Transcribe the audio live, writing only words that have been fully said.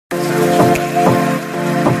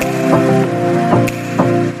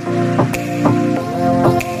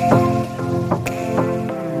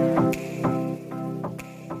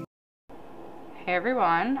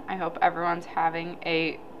hope everyone's having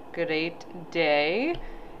a great day.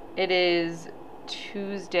 It is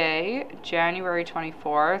Tuesday, January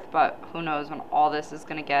 24th, but who knows when all this is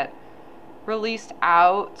going to get released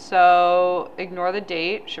out, so ignore the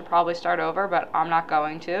date. Should probably start over, but I'm not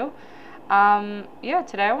going to.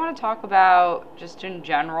 Today I want to talk about just in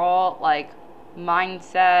general, like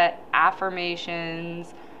mindset,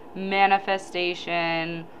 affirmations,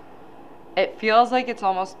 manifestation. It feels like it's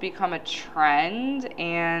almost become a trend,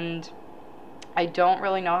 and I don't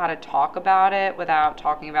really know how to talk about it without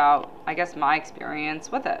talking about, I guess, my experience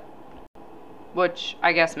with it. Which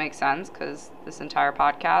I guess makes sense because this entire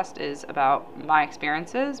podcast is about my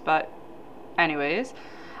experiences. But anyways,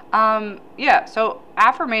 so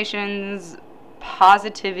affirmations,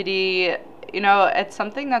 positivity, it's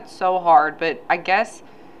something that's so hard, but I guess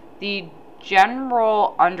the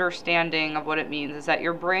general understanding of what it means is that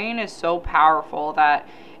your brain is so powerful that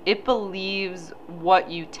it believes what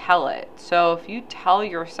you tell it. So if you tell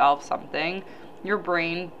yourself something, your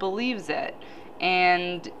brain believes it.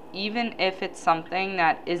 And even if it's something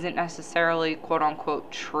that isn't necessarily quote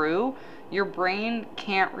unquote true, your brain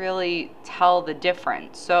can't really tell the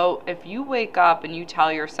difference. So if you wake up and you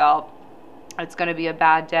tell yourself it's going to be a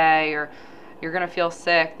bad day or you're going to feel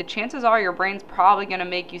sick, the chances are your brain's probably going to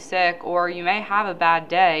make you sick, or you may have a bad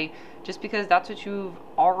day just because that's what you've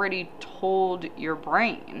already told your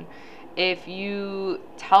brain. If you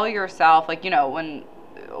tell yourself, when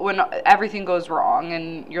everything goes wrong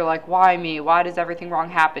and you're like, why me? Why does everything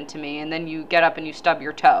wrong happen to me? And then you get up and you stub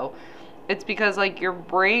your toe. It's because your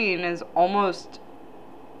brain is almost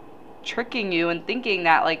tricking you and thinking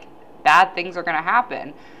that bad things are going to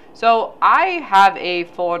happen. So I have a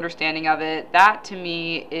full understanding of it. That to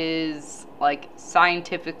me is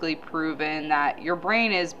scientifically proven that your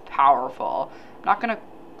brain is powerful. I'm not going to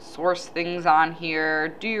source things on here,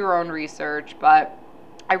 do your own research, but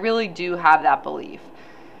I really do have that belief.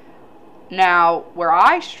 Now, where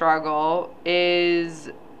I struggle is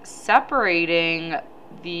separating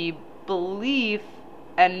the belief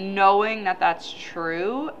and knowing that that's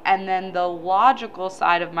true, and then the logical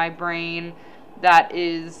side of my brain that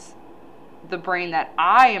is the brain that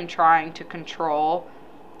I am trying to control,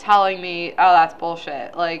 telling me, oh, that's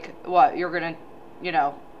bullshit. What, you're gonna,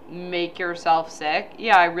 make yourself sick?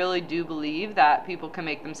 Yeah, I really do believe that people can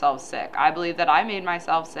make themselves sick. I believe that I made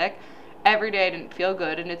myself sick. Every day I didn't feel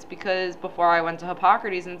good, and it's because before I went to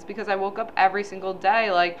Hippocrates, and it's because I woke up every single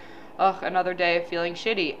day another day of feeling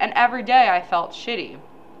shitty. And every day I felt shitty.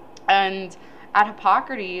 And at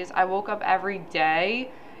Hippocrates, I woke up every day.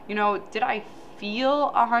 Did I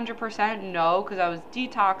feel 100%? No, because I was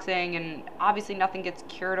detoxing, and obviously nothing gets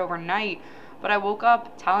cured overnight. But I woke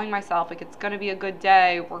up telling myself, it's going to be a good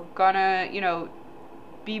day. We're going to,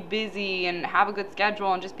 be busy and have a good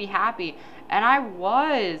schedule and just be happy. And I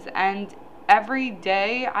was. And every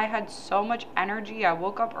day I had so much energy. I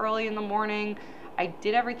woke up early in the morning. I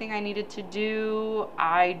did everything I needed to do.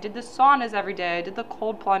 I did the saunas every day. I did the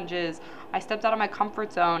cold plunges. I stepped out of my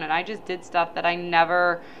comfort zone, and I just did stuff that I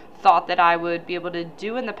never thought that I would be able to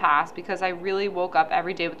do in the past, because I really woke up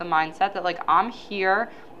every day with the mindset that I'm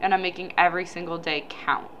here and I'm making every single day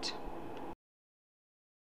count.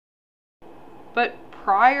 But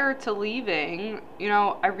prior to leaving,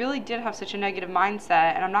 I really did have such a negative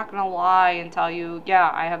mindset, and I'm not going to lie and tell you, yeah,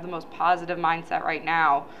 I have the most positive mindset right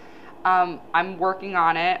now. I'm working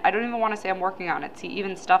on it. I don't even want to say I'm working on it. See,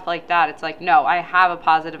 even stuff like that, it's no, I have a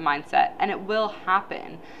positive mindset, and it will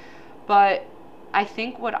happen. But I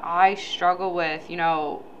think what I struggle with,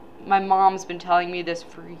 my mom's been telling me this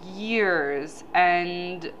for years,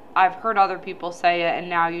 and I've heard other people say it, and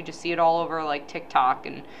now you just see it all over TikTok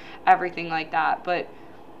and everything like that. But,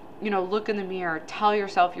 look in the mirror, tell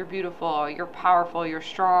yourself you're beautiful, you're powerful, you're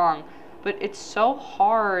strong. But it's so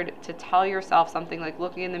hard to tell yourself something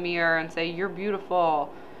looking in the mirror and say, you're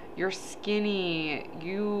beautiful, you're skinny,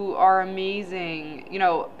 you are amazing.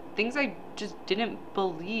 Things I just didn't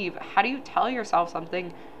believe. How do you tell yourself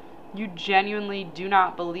something you genuinely do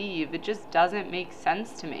not believe? It just doesn't make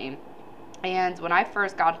sense to me. And when I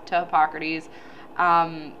first got to Hippocrates,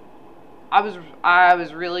 I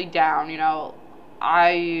was really down.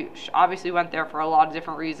 I obviously went there for a lot of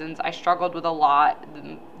different reasons. I struggled with a lot.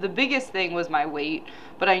 The biggest thing was my weight,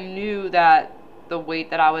 but I knew that the weight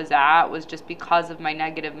that I was at was just because of my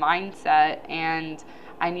negative mindset, and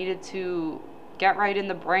I needed to get right in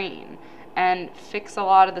the brain and fix a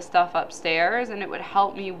lot of the stuff upstairs, and it would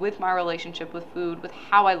help me with my relationship with food, with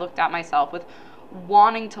how I looked at myself, with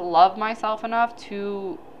wanting to love myself enough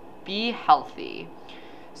to be healthy.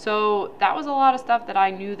 So that was a lot of stuff that I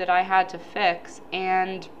knew that I had to fix,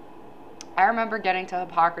 and I remember getting to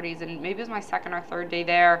Hippocrates, and maybe it was my second or third day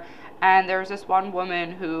there, and there was this one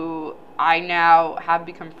woman who I now have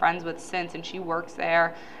become friends with since, and she works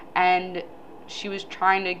there, and she was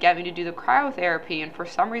trying to get me to do the cryotherapy, and for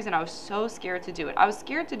some reason I was so scared to do it. I was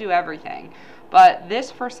scared to do everything, but this,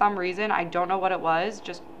 for some reason, I don't know what it was,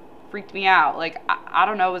 just freaked me out. Like, I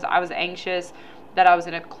don't know, I was anxious that I was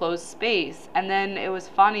in a closed space. And then it was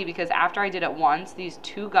funny because after I did it once, these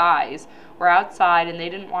two guys were outside and they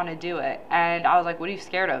didn't want to do it. And I was like, what are you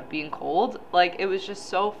scared of? Being cold? Like, it was just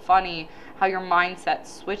so funny how your mindset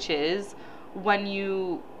switches when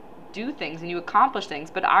you do things and you accomplish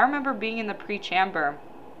things. But I remember being in the pre-chamber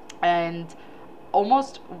and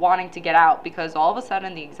almost wanting to get out because all of a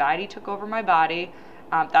sudden the anxiety took over my body.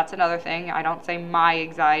 That's another thing. I don't say my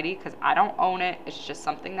anxiety because I don't own it. It's just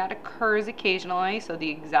something that occurs occasionally. So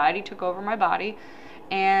the anxiety took over my body,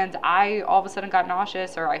 and I all of a sudden got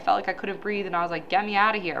nauseous, or I felt like I couldn't breathe, and I was like, get me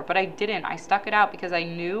out of here. But I didn't. I stuck it out because I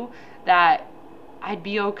knew that I'd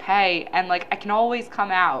be okay, and like I can always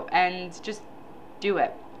come out and just do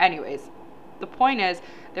it. Anyways, the point is,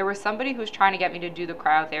 there was somebody who was trying to get me to do the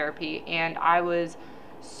cryotherapy, and I was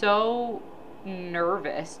so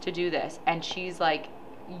nervous to do this, and she's like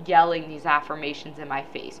yelling these affirmations in my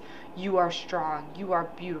face. You are strong, you are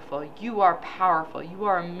beautiful, you are powerful, you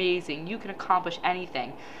are amazing, you can accomplish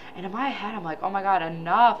anything. And in my head I'm like, oh my god,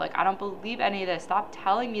 enough, like I don't believe any of this, stop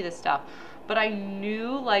telling me this stuff. But I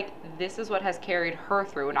knew like this is what has carried her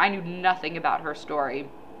through, and I knew nothing about her story.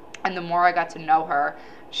 And the more I got to know her,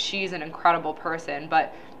 she's an incredible person.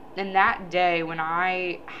 But in that day when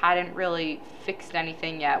I hadn't really fixed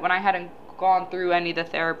anything yet, when I hadn't gone through any of the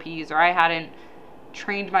therapies, or I hadn't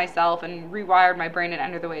trained myself and rewired my brain in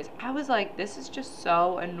any other ways, I was like, this is just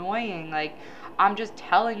so annoying. Like, I'm just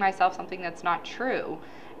telling myself something that's not true.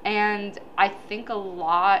 And I think a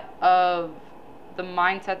lot of the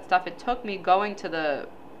mindset stuff, it took me going to the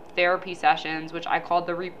therapy sessions, which I called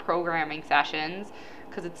the reprogramming sessions,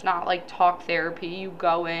 because it's not like talk therapy. You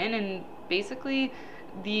go in and basically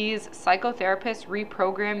these psychotherapists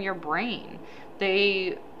reprogram your brain.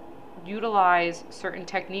 They utilize certain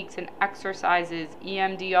techniques and exercises,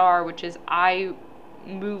 EMDR, which is eye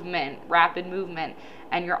movement, rapid movement,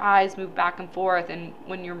 and your eyes move back and forth, and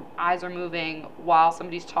when your eyes are moving while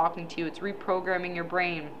somebody's talking to you, it's reprogramming your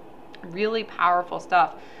brain. Really powerful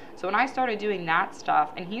stuff. So when I started doing that stuff,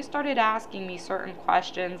 and he started asking me certain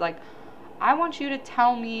questions like, I want you to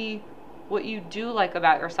tell me what you do like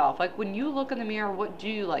about yourself. Like, when you look in the mirror, what do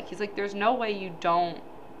you like? He's like, there's no way you don't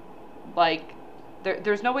like,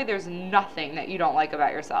 there's no way there's nothing that you don't like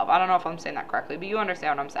about yourself. I don't know if I'm saying that correctly, but you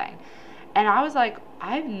understand what I'm saying. And I was like,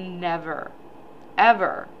 I've never,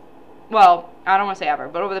 ever, well, I don't want to say ever,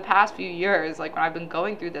 but over the past few years, like when I've been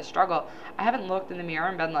going through this struggle, I haven't looked in the mirror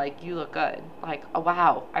and been like, you look good. Like, oh,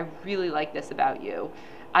 wow, I really like this about you.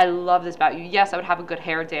 I love this about you. Yes, I would have a good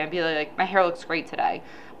hair day and be like, my hair looks great today.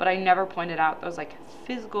 But I never pointed out those like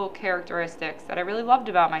physical characteristics that I really loved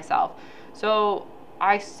about myself. So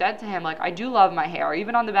I said to him, like, I do love my hair,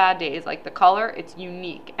 even on the bad days. Like, the color, it's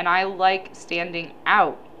unique, and I like standing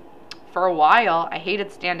out. For a while, I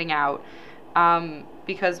hated standing out,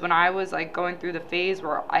 because when I was, like, going through the phase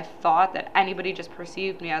where I thought that anybody just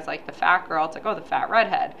perceived me as, like, the fat girl, it's like, oh, the fat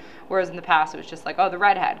redhead. Whereas in the past, it was just like, oh, the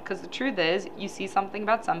redhead. Because the truth is, you see something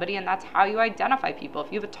about somebody, and that's how you identify people.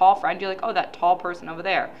 If you have a tall friend, you're like, oh, that tall person over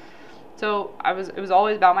there. So it was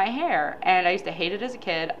always about my hair, and I used to hate it as a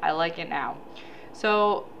kid. I like it now.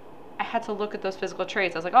 So I had to look at those physical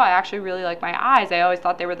traits. I was like, oh, I actually really like my eyes. I always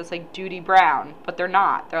thought they were this like dudey brown, but they're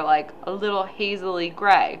not. They're like a little hazily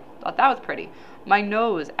gray. Thought that was pretty. My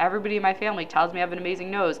nose, everybody in my family tells me I have an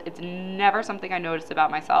amazing nose. It's never something I noticed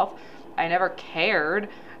about myself. I never cared.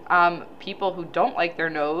 People who don't like their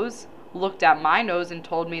nose looked at my nose and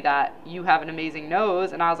told me that you have an amazing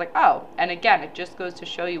nose, and I was like, oh. And again, it just goes to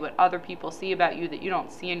show you what other people see about you that you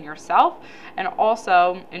don't see in yourself. And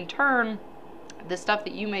also, in turn, the stuff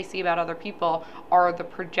that you may see about other people are the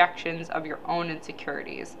projections of your own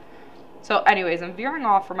insecurities. So anyways, I'm veering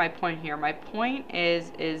off from my point here. My point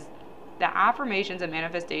is the affirmations and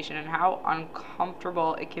manifestation, and how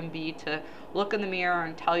uncomfortable it can be to look in the mirror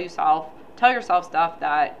and tell yourself stuff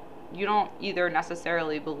that you don't either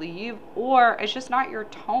necessarily believe, or it's just not your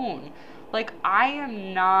tone. Like, I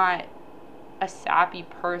am not a sappy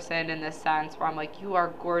person in the sense where I'm like, you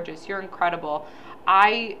are gorgeous, you're incredible.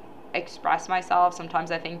 I express myself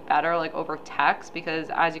sometimes, I think, better like over text, because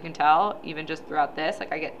as you can tell, even just throughout this,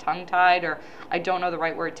 like I get tongue-tied, or I don't know the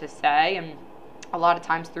right word to say, and a lot of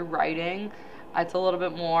times through writing it's a little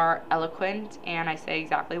bit more eloquent, and I say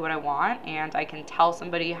exactly what I want, and I can tell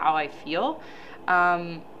somebody how I feel.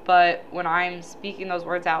 But when I'm speaking those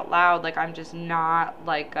words out loud, like, I'm just not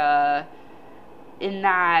like in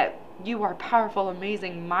that you are powerful,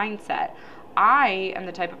 amazing mindset. I am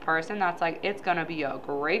the type of person that's like, it's gonna be a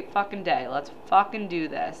great fucking day. Let's fucking do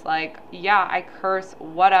this. Like, yeah, I curse,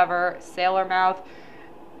 whatever, sailor mouth.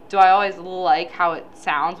 Do I always like how it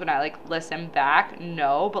sounds when I like listen back?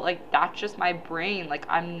 No, but like, that's just my brain. Like,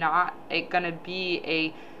 I'm not gonna be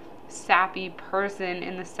a sappy person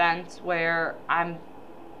in the sense where I'm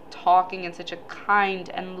talking in such a kind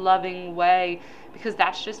and loving way, because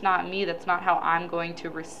that's just not me. That's not how I'm going to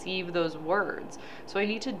receive those words. So I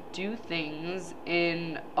need to do things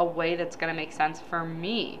in a way that's going to make sense for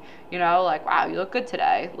me. You know, like, wow, you look good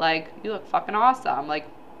today. Like, you look fucking awesome. Like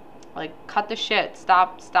cut the shit.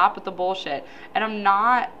 Stop with the bullshit. And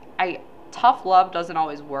tough love doesn't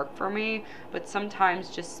always work for me, but sometimes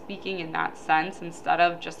just speaking in that sense instead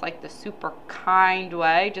of just like the super kind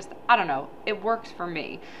way, just, I don't know, it works for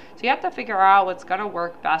me. So you have to figure out what's going to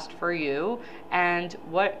work best for you and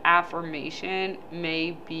what affirmation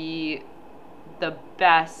may be the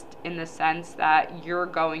best in the sense that you're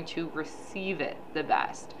going to receive it the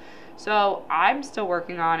best. So I'm still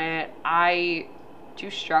working on it. I do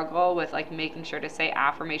struggle with like making sure to say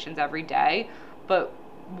affirmations every day, but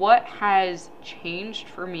what has changed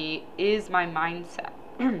for me is my mindset.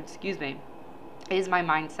 Excuse me. Is my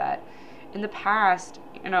mindset. In the past,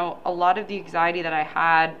 you know, a lot of the anxiety that I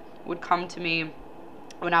had would come to me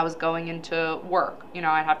when I was going into work. You know,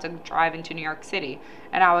 I'd have to drive into New York City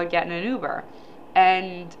and I would get in an Uber.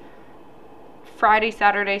 And Friday,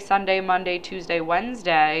 Saturday, Sunday, Monday, Tuesday,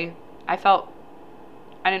 Wednesday, I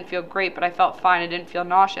didn't feel great, but I felt fine. I didn't feel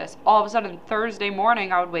nauseous. All of a sudden, Thursday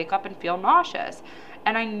morning, I would wake up and feel nauseous.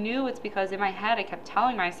 And I knew it's because in my head, I kept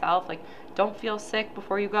telling myself, like, don't feel sick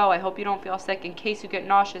before you go. I hope you don't feel sick. In case you get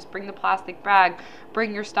nauseous, bring the plastic bag,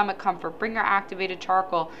 bring your stomach comfort, bring your activated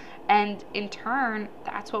charcoal. And in turn,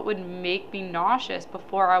 that's what would make me nauseous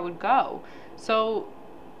before I would go. So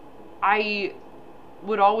I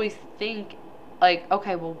would always think, like,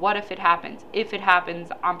 okay, well, what if it happens? If it happens,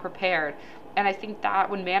 I'm prepared. And I think that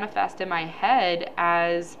would manifest in my head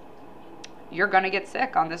as, you're going to get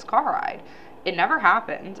sick on this car ride. It never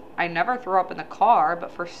happened. I never threw up in the car,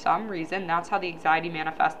 but for some reason, that's how the anxiety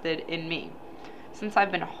manifested in me. Since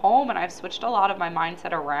I've been home and I've switched a lot of my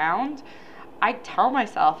mindset around, I tell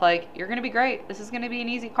myself, like, you're going to be great. This is going to be an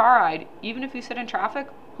easy car ride. Even if you sit in traffic,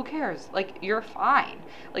 who cares? Like, you're fine.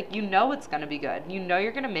 Like, you know it's going to be good. You know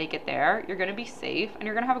you're going to make it there. You're going to be safe and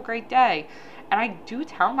you're going to have a great day. And I do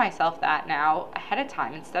tell myself that now ahead of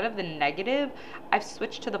time. Instead of the negative, I've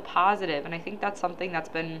switched to the positive. And I think that's something that's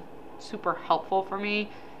been super helpful for me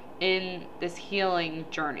in this healing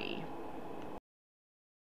journey.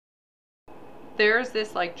 There's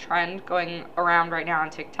this like trend going around right now on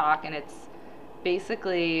TikTok, and it's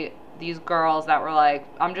basically these girls that were like,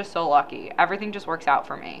 I'm just so lucky. Everything just works out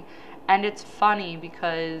for me. And it's funny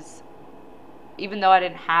because even though I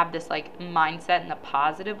didn't have this like mindset in a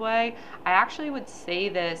positive way, I actually would say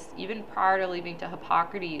this even prior to leaving to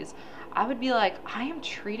Hippocrates. I would be like, I am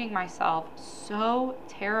treating myself so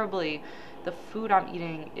terribly. The food I'm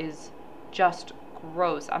eating is just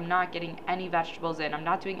gross. I'm not getting any vegetables in. I'm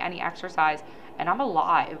not doing any exercise. And I'm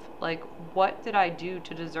alive. Like, what did I do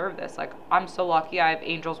to deserve this? Like, I'm so lucky I have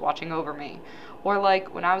angels watching over me. Or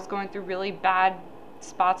like when I was going through really bad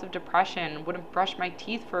spots of depression, wouldn't brush my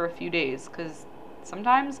teeth for a few days because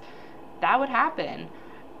sometimes that would happen.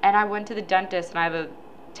 And I went to the dentist, and I have a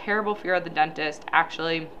terrible fear of the dentist,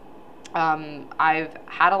 actually. I've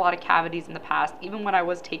had a lot of cavities in the past. Even when I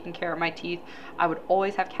was taking care of my teeth, I would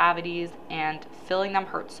always have cavities, and filling them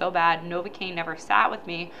hurt so bad. Novocaine never sat with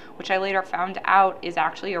me, which I later found out is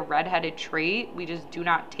actually a redheaded trait. We just do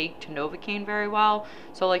not take to Novocaine very well.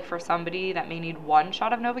 So like for somebody that may need 1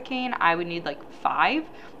 shot of Novocaine, I would need like 5,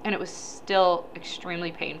 and it was still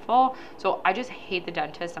extremely painful. So I just hate the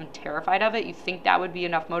dentist. I'm terrified of it. You think that would be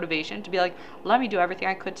enough motivation to be like, let me do everything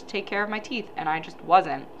I could to take care of my teeth, and I just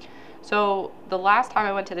wasn't. So the last time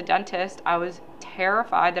I went to the dentist, I was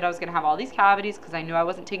terrified that I was going to have all these cavities because I knew I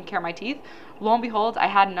wasn't taking care of my teeth. Lo and behold, I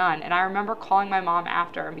had none. And I remember calling my mom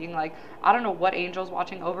after and being like, I don't know what angel's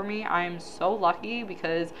watching over me. I am so lucky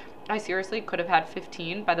because I seriously could have had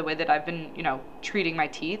 15 by the way that I've been, treating my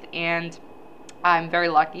teeth. And I'm very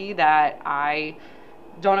lucky that I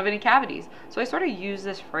don't have any cavities. So I sort of used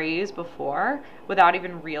this phrase before without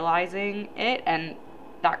even realizing it, and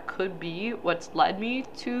that could be what's led me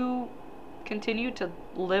to continue to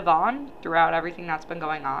live on throughout everything that's been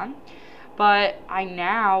going on. But I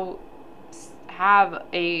now have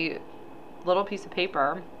a little piece of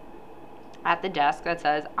paper at the desk that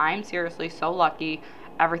says, I'm seriously so lucky,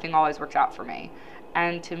 everything always works out for me.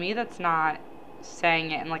 And to me, that's not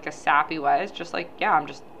saying it in like a sappy way. It's just like, yeah,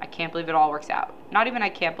 I can't believe it all works out. Not even I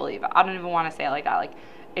can't believe it. I don't even want to say it like that. Like,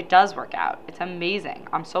 it does work out. It's amazing.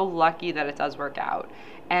 I'm so lucky that it does work out.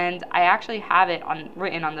 And I actually have it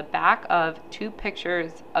written on the back of 2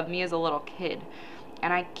 pictures of me as a little kid.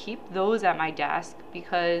 And I keep those at my desk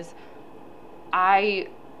because I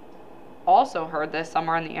also heard this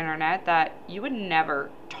somewhere on the internet that you would never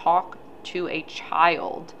talk to a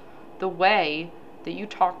child the way that you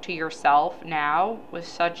talk to yourself now, with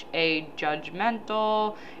such a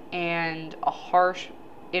judgmental and a harsh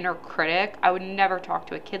inner critic. I would never talk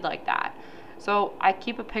to a kid like that. So I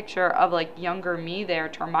keep a picture of like younger me there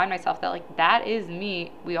to remind myself that like that is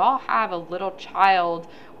me. We all have a little child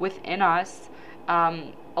within us.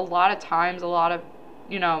 A lot of times, a lot of,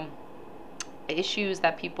 issues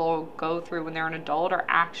that people go through when they're an adult are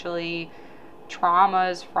actually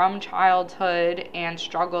traumas from childhood and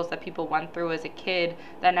struggles that people went through as a kid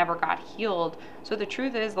that never got healed. So the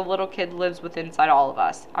truth is, the little kid lives within inside all of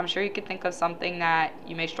us. I'm sure you could think of something that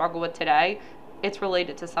you may struggle with today. It's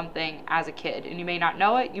related to something as a kid, and you may not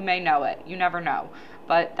know it, you may know it, you never know,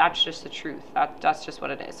 but that's just the truth. That's just what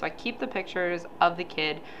it is. So I keep the pictures of the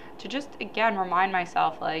kid to just, again, remind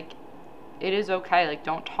myself, like, it is okay. Like,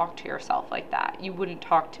 don't talk to yourself like that. You wouldn't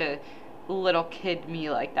talk to little kid me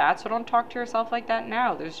like that, so don't talk to yourself like that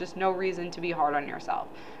now. There's just no reason to be hard on yourself.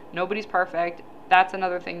 Nobody's perfect. That's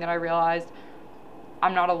another thing that I realized.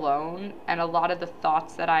 I'm not alone, and a lot of the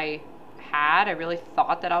thoughts that I had, I really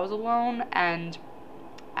thought that I was alone. And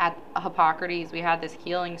at Hippocrates, we had this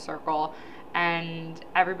healing circle, and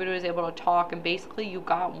everybody was able to talk, and basically you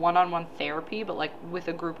got one-on-one therapy, but like with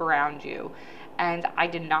a group around you. And I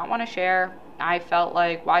did not want to share. I felt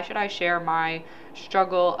like, why should I share my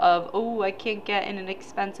struggle of, oh, I can't get in an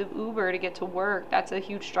expensive Uber to get to work? That's a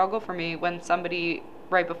huge struggle for me, when somebody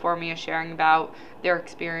right before me is sharing about their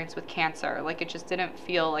experience with cancer. Like, it just didn't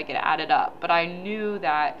feel like it added up. But I knew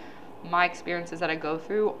that my experiences that I go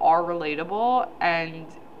through are relatable, and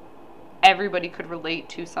everybody could relate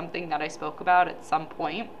to something that I spoke about at some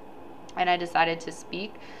point. And I decided to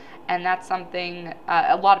speak. And that's something,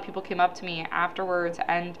 a lot of people came up to me afterwards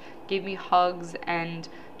and gave me hugs and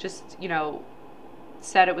just,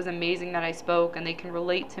 said it was amazing that I spoke and they can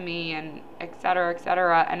relate to me, and et cetera, et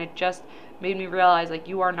cetera. And it just made me realize, like,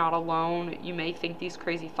 you are not alone. You may think these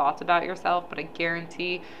crazy thoughts about yourself, but I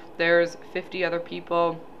guarantee there's 50 other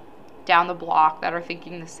people down the block that are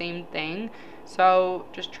thinking the same thing. So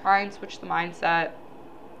just try and switch the mindset.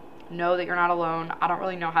 Know that you're not alone. I don't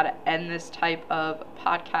really know how to end this type of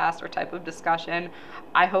podcast or type of discussion.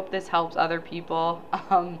 I hope this helps other people.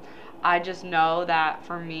 I just know that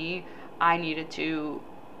for me, I needed to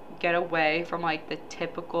get away from like the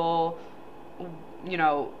typical,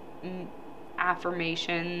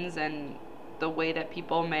 affirmations and the way that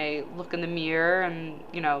people may look in the mirror and,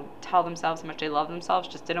 tell themselves how much they love themselves.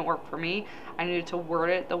 Just didn't work for me. I needed to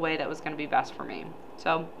word it the way that was going to be best for me.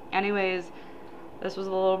 So anyways, this was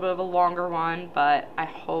a little bit of a longer one, but I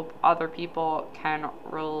hope other people can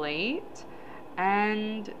relate.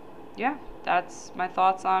 And yeah, that's my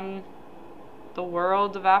thoughts on the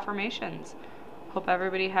world of affirmations. Hope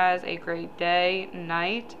everybody has a great day,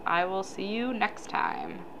 night. I will see you next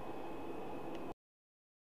time.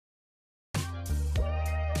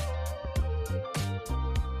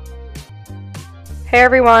 Hey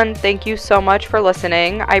everyone, thank you so much for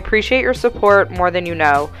listening. I appreciate your support more than you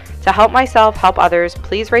know. To help myself help others,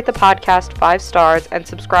 please rate the podcast 5 stars and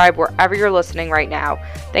subscribe wherever you're listening right now.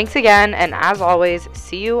 Thanks again, and as always,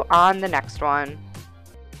 see you on the next one.